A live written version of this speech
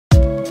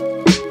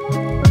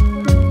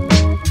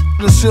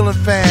ceiling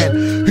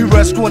fan. He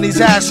rests when he's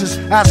ashes.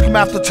 Ask him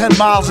after 10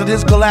 miles and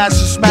his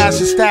galoshes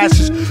smashes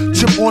stashes.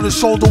 Chip on his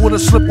shoulder with a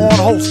slip-on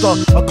holster,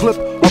 a clip,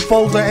 a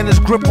folder, and his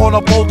grip on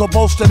a boulder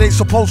bolster. They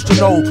supposed to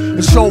know.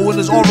 His show in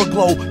his aura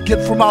glow. Get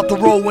from out the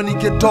road when he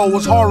get dough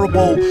is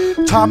horrible.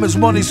 Time is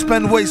money,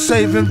 spend, wait,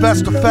 save,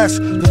 invest, the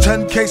fest. The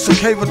 10K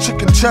cave a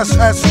chicken chest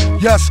S.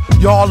 Yes,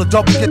 y'all a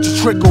double get your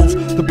trickles.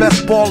 The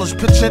best ballers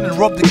pitch in and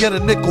rub to get a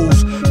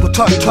nickels. But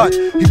tut,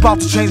 he bout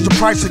to change the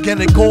price again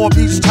and go up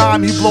each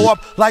time he blow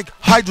up like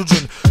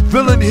hydrogen.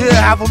 Villain here,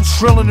 have him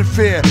shrilling in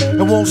fear,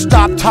 and won't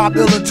stop top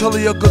ill until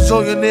he a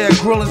gazillionaire.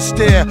 Grill and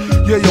stare.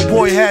 Yeah, your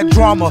boy had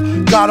drama.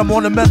 Got him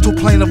on the mental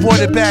plane,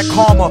 avoided bad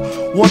karma.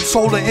 One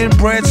sold an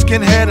inbrand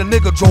skinhead, a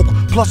nigga joke.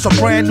 Plus a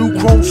brand new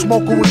chrome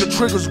smoker when the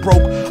triggers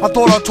broke. I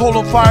thought I told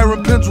him fire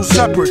and pins was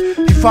separate.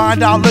 He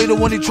find out later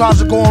when he tries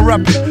to go and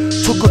rep it.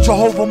 Took a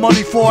Jehovah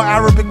money for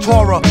Arabic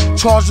Torah.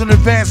 Charged in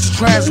advance to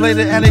translate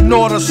it and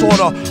ignored us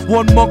order.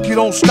 One monkey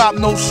don't stop,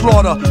 no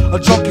slaughter. A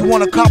junkie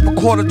want a cop a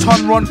quarter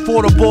ton, run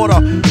for the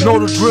border. Know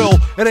the drill,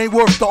 it ain't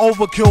worth the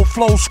overkill.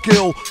 Flow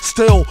skill,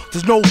 still,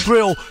 there's no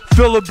thrill.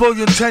 Fill a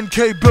billion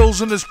 10K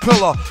bills in this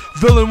pillar.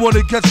 Villain when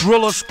it gets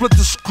realer, split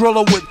the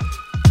skrilla with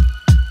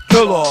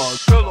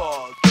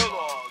killer.